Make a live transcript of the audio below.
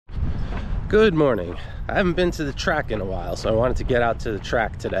Good morning. I haven't been to the track in a while, so I wanted to get out to the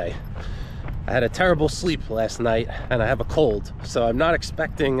track today. I had a terrible sleep last night and I have a cold, so I'm not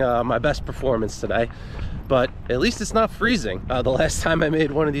expecting my best performance today, but at least it's not freezing. The last time I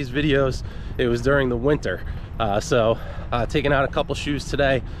made one of these videos, it was during the winter. Taking out a couple shoes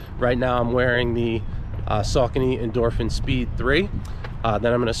today. Right now I'm wearing the Saucony Speed 3. Then I'm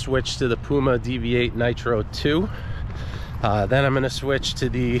going to switch to the Puma Deviate Nitro 2. Then I'm going to switch to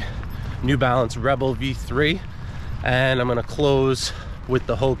the New Balance Rebel V3, and I'm going to close with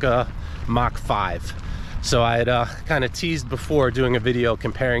the Hoka Mach 5. So I had kind of teased before doing a video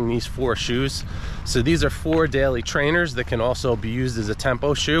comparing these four shoes. So these are four daily trainers that can also be used as a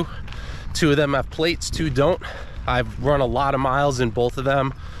tempo shoe. Two of them have plates, two don't. I've run a lot of miles in both of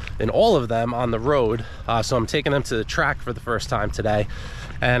them, in all of them on the road. So I'm taking them to the track for the first time today,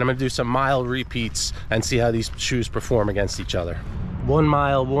 and I'm going to do some mile repeats and see how these shoes perform against each other. 1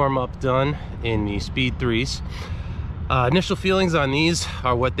 mile warm-up done in the Speed 3s. Initial feelings on these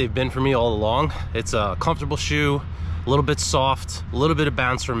are what they've been for me all along. It's a comfortable shoe, a little bit soft, a little bit of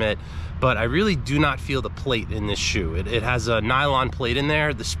bounce from it, but I really do not feel the plate in this shoe. It has a nylon plate in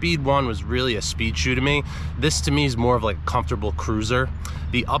there. The Speed 1 was really a speed shoe to me. This to me is more of like a comfortable cruiser.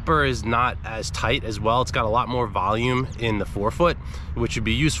 The upper is not as tight as well. It's got a lot more volume in the forefoot, which would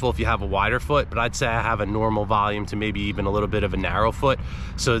be useful if you have a wider foot, but I'd say I have a normal volume to maybe even a little bit of a narrow foot.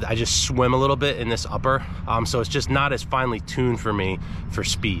 So I just swim a little bit in this upper. So it's just not as finely tuned for me for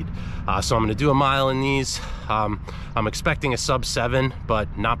speed. So I'm gonna do a mile in these. I'm expecting a sub 7,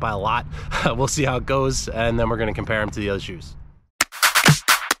 but not by a lot. We'll see how it goes, and then we're gonna compare them to the other shoes.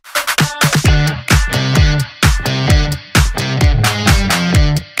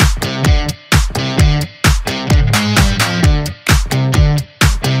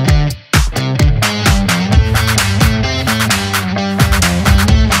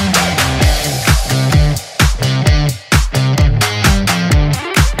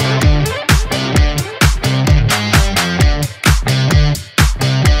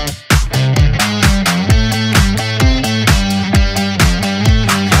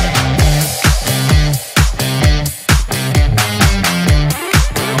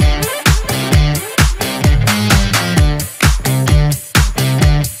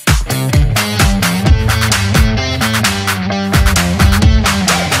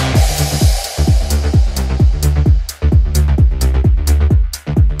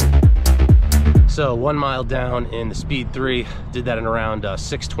 So 1 mile down in the Speed 3, did that in around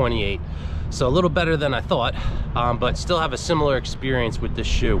 6:28. So a little better than I thought, but still have a similar experience with this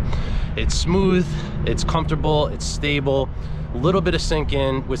shoe. It's smooth, it's comfortable, it's stable, a little bit of sink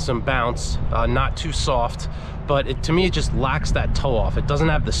in with some bounce, not too soft, but to me it just lacks that toe off. It doesn't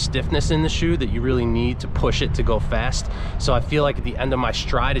have the stiffness in the shoe that you really need to push it to go fast. So I feel like at the end of my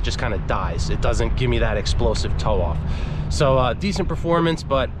stride it just kind of dies. It doesn't give me that explosive toe off. So decent performance,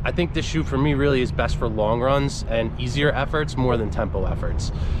 but I think this shoe for me really is best for long runs and easier efforts more than tempo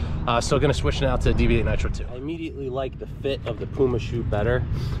efforts. So gonna switch now to Deviate Nitro 2. I immediately like the fit of the Puma shoe better.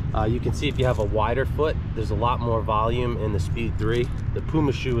 You can see if you have a wider foot, there's a lot more volume in the Speed 3. The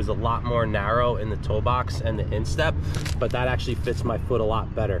Puma shoe is a lot more narrow in the toe box and the instep, but that actually fits my foot a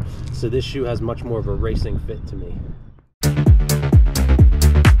lot better. So this shoe has much more of a racing fit to me.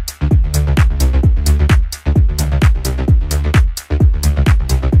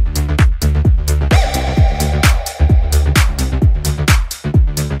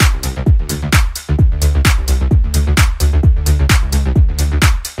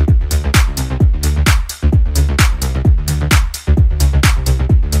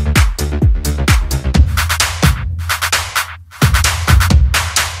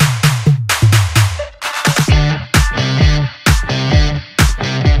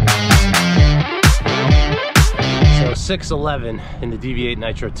 So 6:11 in the Deviate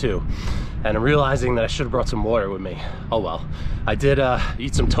Nitro 2, and I'm realizing that I should have brought some water with me. Oh well. I did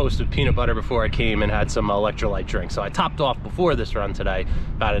eat some toast with peanut butter before I came and had some electrolyte drink, so I topped off before this run today,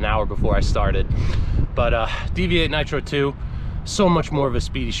 about an hour before I started. But Deviate Nitro 2, so much more of a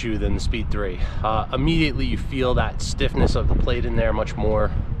speedy shoe than the Speed 3. Immediately you feel that stiffness of the plate in there much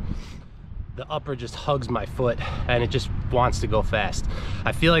more. The upper just hugs my foot and it just wants to go fast.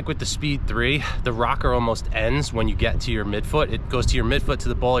 I feel like with the Speed 3, the rocker almost ends when you get to your midfoot. It goes to your midfoot to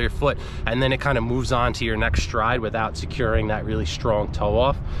the ball of your foot, and then it kind of moves on to your next stride without securing that really strong toe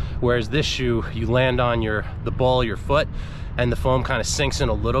off. Whereas this shoe, you land on the ball of your foot, and the foam kind of sinks in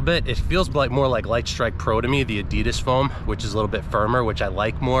a little bit. It feels like more like Light Strike Pro to me, the Adidas foam, which is a little bit firmer, which I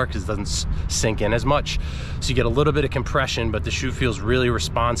like more because it doesn't sink in as much. So you get a little bit of compression, but the shoe feels really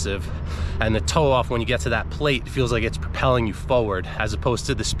responsive. And the toe off, when you get to that plate, feels like it's propelling you forward, as opposed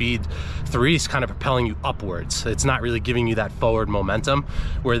to the Speed 3 is kind of propelling you upwards. It's not really giving you that forward momentum,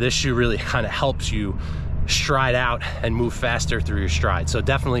 where this shoe really kind of helps you stride out and move faster through your stride. So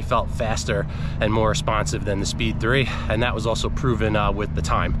definitely felt faster and more responsive than the Speed 3, and that was also proven with the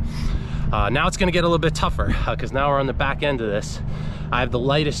time. Now it's going to get a little bit tougher because now we're on the back end of this. I have the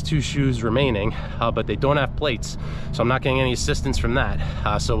lightest two shoes remaining, but they don't have plates, so I'm not getting any assistance from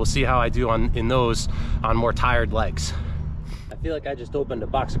that. So we'll see how I do in those on more tired legs. I feel like I just opened a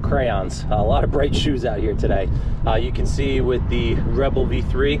box of crayons. A lot of bright shoes out here today. You can see with the Rebel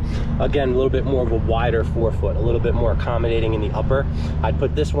V3, again, a little bit more of a wider forefoot, a little bit more accommodating in the upper. I'd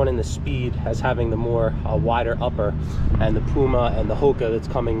put this one in the Speed as having the more wider upper, and the Puma and the Hoka that's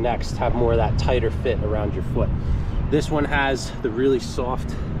coming next have more of that tighter fit around your foot. This one has the really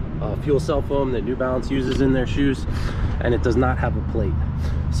soft fuel cell foam that New Balance uses in their shoes, and it does not have a plate.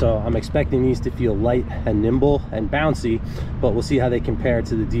 So I'm expecting these to feel light and nimble and bouncy, but we'll see how they compare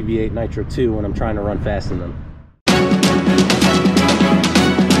to the Deviate Nitro 2 when I'm trying to run fast in them.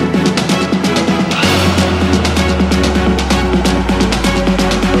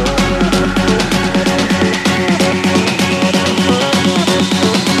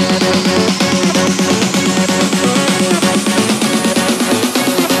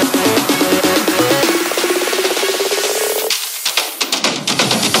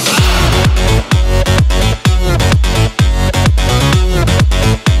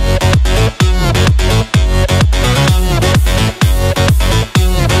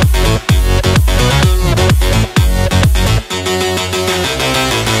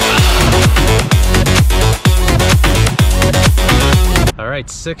 Right,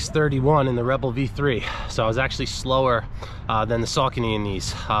 6:31 in the Rebel V3, so I was actually slower than the Saucony in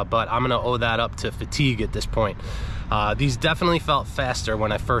these, but I'm gonna owe that up to fatigue at this point. These definitely felt faster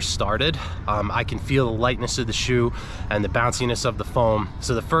when I first started. I can feel the lightness of the shoe and the bounciness of the foam.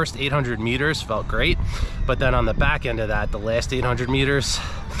 So the first 800 meters felt great, but then on the back end of that, the last 800 meters,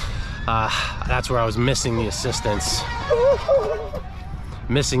 that's where I was missing the assistance.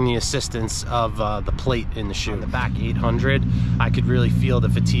 Of the plate in the shoe. On the back 800, I could really feel the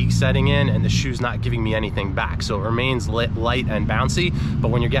fatigue setting in, and the shoe's not giving me anything back. So it remains light and bouncy, but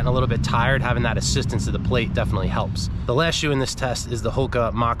when you're getting a little bit tired, having that assistance of the plate definitely helps. The last shoe in this test is the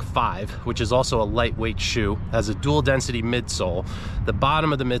Hoka Mach 5, which is also a lightweight shoe. It has a dual density midsole. The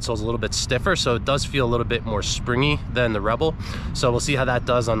bottom of the midsole is a little bit stiffer, so it does feel a little bit more springy than the Rebel. So we'll see how that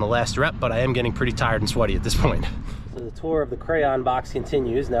does on the last rep, but I am getting pretty tired and sweaty at this point. So the tour of the crayon box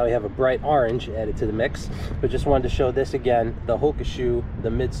continues. Now we have a bright orange added to the mix, but just wanted to show this again. The Hoka shoe, the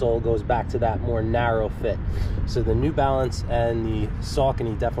midsole goes back to that more narrow fit. So the New Balance and the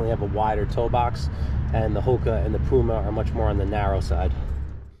Saucony definitely have a wider toe box, and the Hoka and the Puma are much more on the narrow side.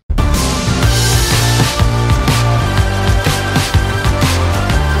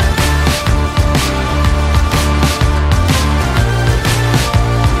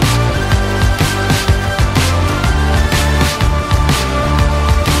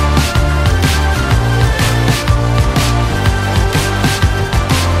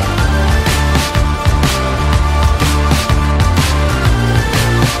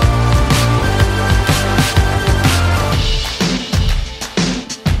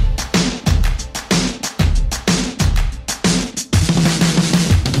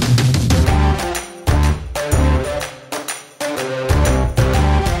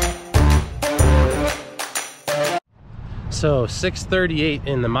 So 6:38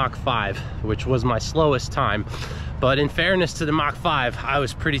 in the Mach 5, which was my slowest time. But in fairness to the Mach 5, I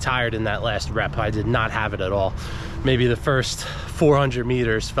was pretty tired in that last rep. I did not have it at all. Maybe the first 400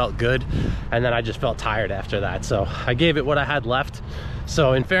 meters felt good, and then I just felt tired after that. So I gave it what I had left.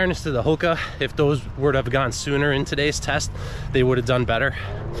 So in fairness to the Hoka, if those were to have gone sooner in today's test, they would have done better.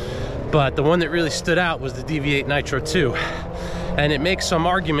 But the one that really stood out was the Deviate Nitro 2. And it makes some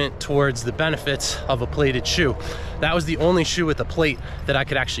argument towards the benefits of a plated shoe. That was the only shoe with a plate that I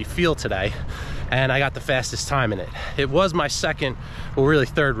could actually feel today, and I got the fastest time in it. It was my second, well really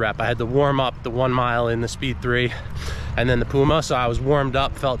third rep. I had to warm up the 1 mile in the Speed 3 and then the Puma, so I was warmed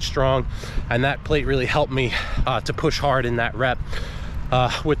up, felt strong, and that plate really helped me to push hard in that rep.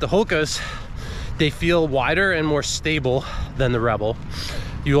 With the Hokas, they feel wider and more stable than the Rebel.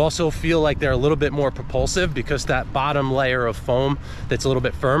 You also feel like they're a little bit more propulsive because that bottom layer of foam that's a little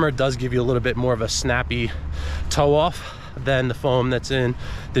bit firmer does give you a little bit more of a snappy toe off than the foam that's in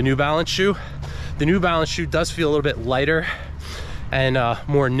the New Balance shoe. The New Balance shoe does feel a little bit lighter and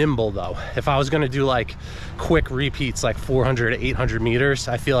more nimble though. If I was gonna do like quick repeats like 400 to 800 meters,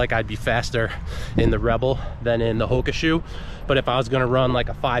 I feel like I'd be faster in the Rebel than in the Hoka shoe. But if I was gonna run like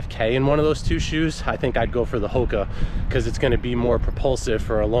a 5K in one of those two shoes, I think I'd go for the Hoka because it's gonna be more propulsive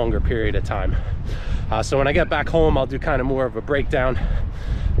for a longer period of time. So when I get back home, I'll do kind of more of a breakdown,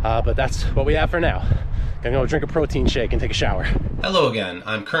 but that's what we have for now. Gonna go drink a protein shake and take a shower. Hello again.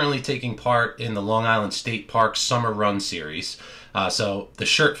 I'm currently taking part in the Long Island State Park Summer Run Series. So the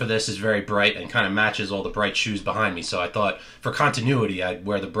shirt for this is very bright and kind of matches all the bright shoes behind me. So I thought for continuity, I'd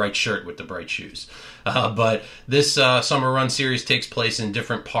wear the bright shirt with the bright shoes. But this Summer Run Series takes place in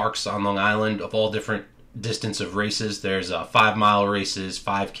different parks on Long Island of all different distance of races. There's 5-mile races,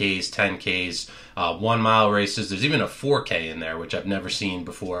 5Ks, 10Ks, 1-mile races. There's even a 4K in there, which I've never seen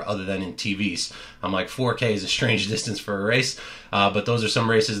before other than in TVs. I'm like, 4K is a strange distance for a race, but those are some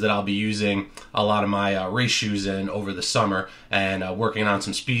races that I'll be using a lot of my race shoes in over the summer, and working on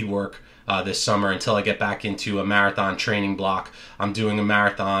some speed work this summer until I get back into a marathon training block. I'm doing a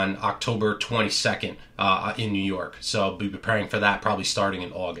marathon October 22nd in New York, so I'll be preparing for that probably starting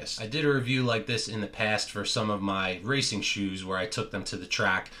in August. I did a review like this in the past for some of my racing shoes where I took them to the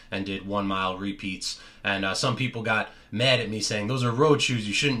track and did 1-mile repeats, and some people got mad at me saying those are road shoes,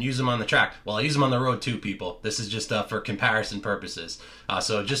 you shouldn't use them on the track. Well, I use them on the road too, people. This is just for comparison purposes.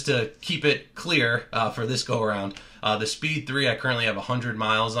 So just to keep it clear for this go around, the Speed 3 I currently have 100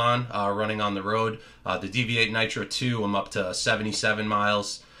 miles on running on the road. The Deviate Nitro 2 I'm up to 77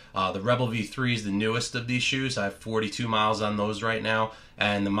 miles. The Rebel V3 is the newest of these shoes. I have 42 miles on those right now,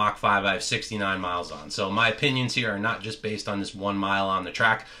 and the Mach 5 I have 69 miles on. So my opinions here are not just based on this 1 mile on the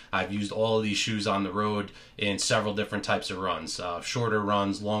track. I've used all of these shoes on the road in several different types of runs. Shorter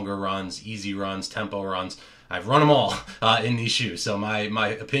runs, longer runs, easy runs, tempo runs. I've run them all in these shoes, so my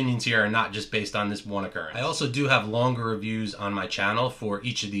opinions here are not just based on this one occurrence. I also do have longer reviews on my channel for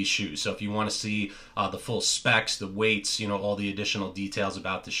each of these shoes, so if you want to see the full specs, the weights, you know, all the additional details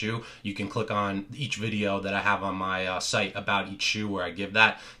about the shoe, you can click on each video that I have on my site about each shoe where I give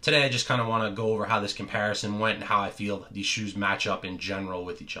that. Today I just kind of want to go over how this comparison went and how I feel these shoes match up in general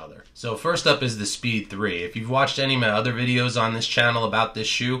with each other. So first up is the Speed 3. If you've watched any of my other videos on this channel about this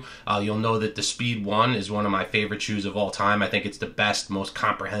shoe, you'll know that the Speed 1 is one of my favorite shoes of all time. I think it's the best, most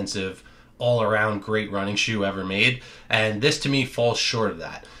comprehensive, all-around great running shoe ever made, and this to me falls short of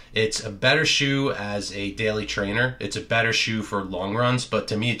that. It's a better shoe as a daily trainer. It's a better shoe for long runs, but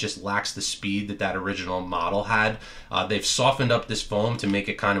to me it just lacks the speed that that original model had. They've softened up this foam to make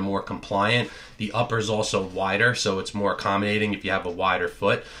it kind of more compliant. The upper's also wider, so it's more accommodating if you have a wider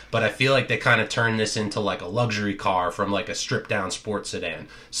foot. But I feel like they kind of turned this into like a luxury car from like a stripped down sports sedan.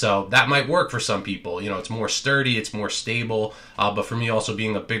 So that might work for some people. You know, it's more sturdy, it's more stable. But for me, also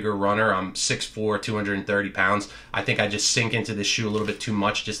being a bigger runner, I'm 6'4", 230 pounds. I think I just sink into this shoe a little bit too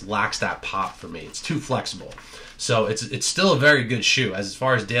much. Just lacks that pop for me. It's too flexible. So it's still a very good shoe. As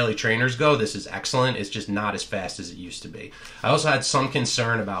far as daily trainers go, this is excellent. It's just not as fast as it used to be. I also had some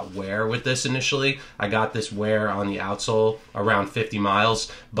concern about wear with this initially. I got this wear on the outsole around 50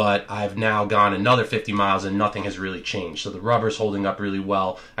 miles, but I've now gone another 50 miles and nothing has really changed. So the rubber's holding up really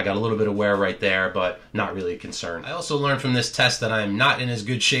well. I got a little bit of wear right there, but not really a concern. I also learned from this test that I'm not in as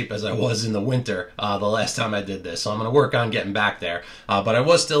good shape as I was in the winter the last time I did this. So I'm going to work on getting back there. But I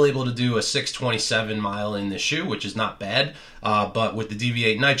was still able to do a 6:27 mile in this shoe, which is not bad, but with the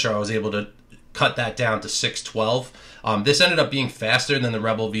Deviate Nitro I was able to cut that down to 6:12. This ended up being faster than the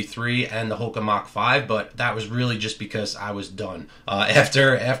Rebel V3 and the Hoka Mach 5, but that was really just because I was done.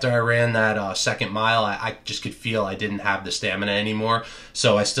 After I ran that second mile, I just could feel I didn't have the stamina anymore,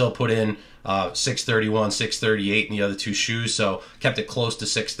 so I still put in 6:31, 6:38 in the other two shoes, so kept it close to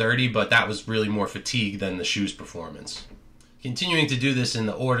 6:30, but that was really more fatigue than the shoe's performance. Continuing to do this in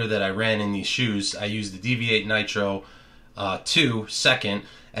the order that I ran in these shoes, I used the Deviate Nitro 2 second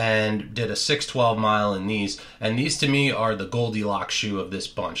and did a 6:12 mile in these. And these to me are the Goldilocks shoe of this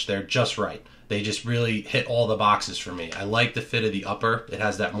bunch. They're just right. They just really hit all the boxes for me. I like the fit of the upper. It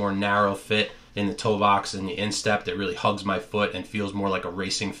has that more narrow fit in the toe box and the instep that really hugs my foot and feels more like a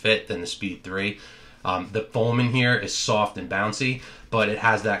racing fit than the Speed 3. The foam in here is soft and bouncy, but it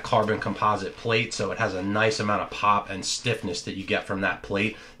has that carbon composite plate, so it has a nice amount of pop and stiffness that you get from that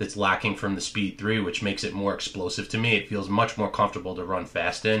plate that's lacking from the Speed 3, which makes it more explosive to me. It feels much more comfortable to run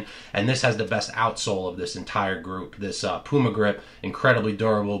fast in, and this has the best outsole of this entire group. This Puma grip, incredibly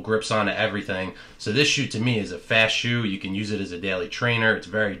durable, grips onto everything. So this shoe to me is a fast shoe. You can use it as a daily trainer. It's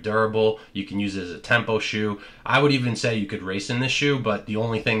very durable. You can use it as a tempo shoe. I would even say you could race in this shoe, but the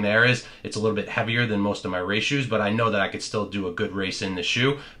only thing there is it's a little bit heavier than most of my race shoes, but I know that I could still do a good race space in the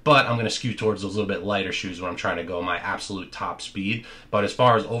shoe, but I'm going to skew towards those little bit lighter shoes when I'm trying to go my absolute top speed. But as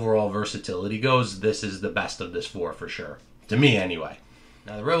far as overall versatility goes, this is the best of this four for sure. To me anyway.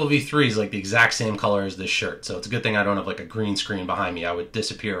 Now the Rebel V3 is like the exact same color as this shirt, so it's a good thing I don't have like a green screen behind me. I would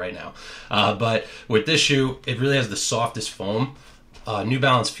disappear right now. But with this shoe, it really has the softest foam. New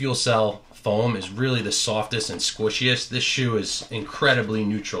Balance Fuelcell foam is really the softest and squishiest. This shoe is incredibly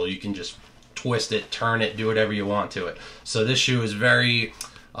neutral. You can just twist it, turn it, do whatever you want to it. So this shoe is very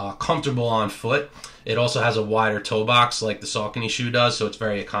comfortable on foot. It also has a wider toe box like the Saucony shoe does, so it's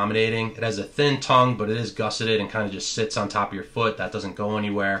very accommodating. It has a thin tongue, but it is gusseted and kind of just sits on top of your foot. That doesn't go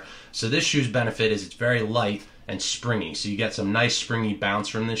anywhere. So this shoe's benefit is it's very light and springy, so you get some nice springy bounce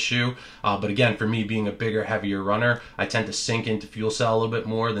from this shoe. But again, for me being a bigger, heavier runner, I tend to sink into Fuelcell a little bit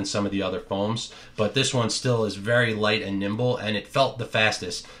more than some of the other foams. But this one still is very light and nimble, and it felt the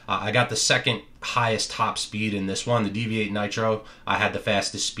fastest. I got the second highest top speed in this one, the Deviate Nitro. I had the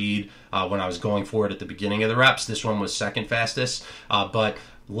fastest speed when I was going for it at the beginning of the reps. This one was second fastest, but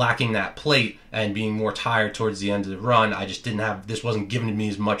lacking that plate and being more tired towards the end of the run, I just didn't have, this wasn't giving me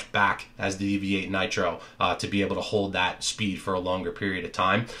as much back as the Deviate Nitro to be able to hold that speed for a longer period of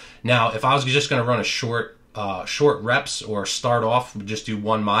time. Now, if I was just going to run a short reps or start off, just do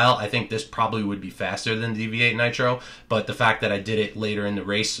 1 mile, I think this probably would be faster than Deviate Nitro. But the fact that I did it later in the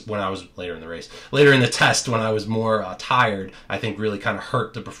race, later in the test when I was more tired, I think really kind of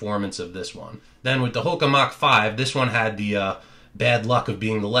hurt the performance of this one. Then with the Hoka Mach 5, this one had the bad luck of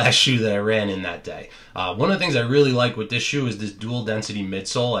being the last shoe that I ran in that day. One of the things I really like with this shoe is this dual density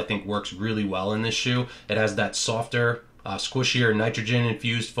midsole. I think works really well in this shoe. It has that softer, squishier nitrogen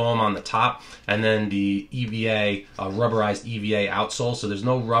infused foam on the top, and then the EVA, rubberized EVA outsole, so there's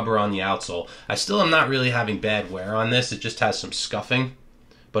no rubber on the outsole. I still am not really having bad wear on this. It just has some scuffing,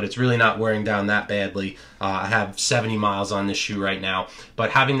 but it's really not wearing down that badly. I have 70 miles on this shoe right now,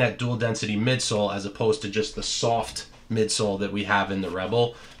 but having that dual density midsole as opposed to just the soft midsole that we have in the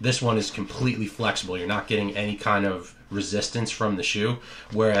Rebel, this one is completely flexible. You're not getting any kind of resistance from the shoe,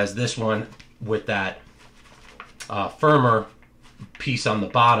 whereas this one with that firmer piece on the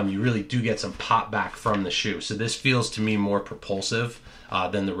bottom, you really do get some pop back from the shoe. So this feels to me more propulsive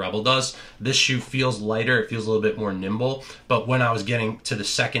than the Rebel does. This shoe feels lighter, it feels a little bit more nimble, but when I was getting to the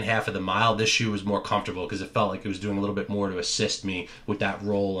second half of the mile, this shoe was more comfortable because it felt like it was doing a little bit more to assist me with that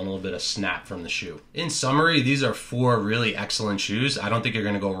roll and a little bit of snap from the shoe. In summary, these are 4 really excellent shoes. I don't think you're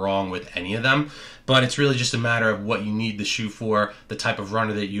going to go wrong with any of them, but it's really just a matter of what you need the shoe for, the type of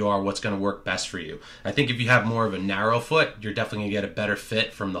runner that you are, what's going to work best for you. I think if you have more of a narrow foot, you're definitely going to get a better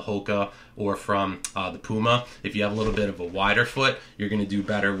fit from the Hoka or from the Puma. If you have a little bit of a wider foot, you're going to do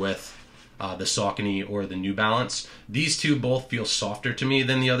better with the Saucony or the New Balance. These two both feel softer to me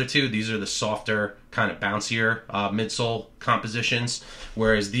than the other two. These are the softer, kind of bouncier midsole compositions,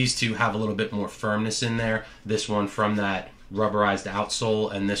 whereas these two have a little bit more firmness in there. This one from that rubberized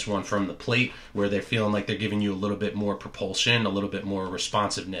outsole, and this one from the plate, where they're feeling like they're giving you a little bit more propulsion, a little bit more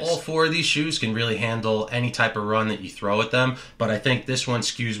responsiveness. All 4 of these shoes can really handle any type of run that you throw at them, but I think this one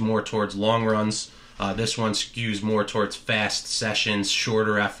skews more towards long runs. This one skews more towards fast sessions,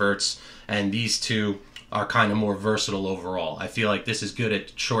 shorter efforts, and these two are kind of more versatile overall. I feel like this is good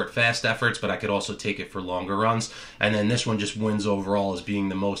at short, fast efforts, but I could also take it for longer runs. And then this one just wins overall as being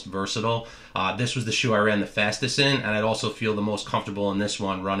the most versatile. This was the shoe I ran the fastest in, and I'd also feel the most comfortable in this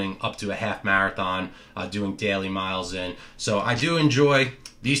one running up to a half marathon, doing daily miles in. So I do enjoy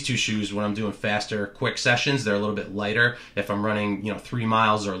these 2 shoes when I'm doing faster, quick sessions. They're a little bit lighter. If I'm running, 3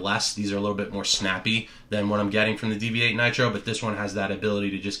 miles or less, these are a little bit more snappy than what I'm getting from the Deviate Nitro, but this one has that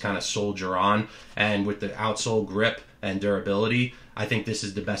ability to just kind of soldier on. And with the outsole grip and durability, I think this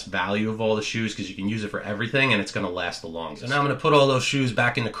is the best value of all the shoes because you can use it for everything and it's going to last the longest. So now I'm going to put all those shoes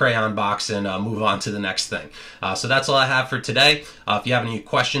back in the crayon box and move on to the next thing. So that's all I have for today. If you have any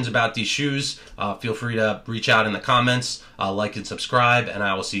questions about these shoes, feel free to reach out in the comments, like and subscribe, and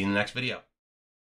I will see you in the next video.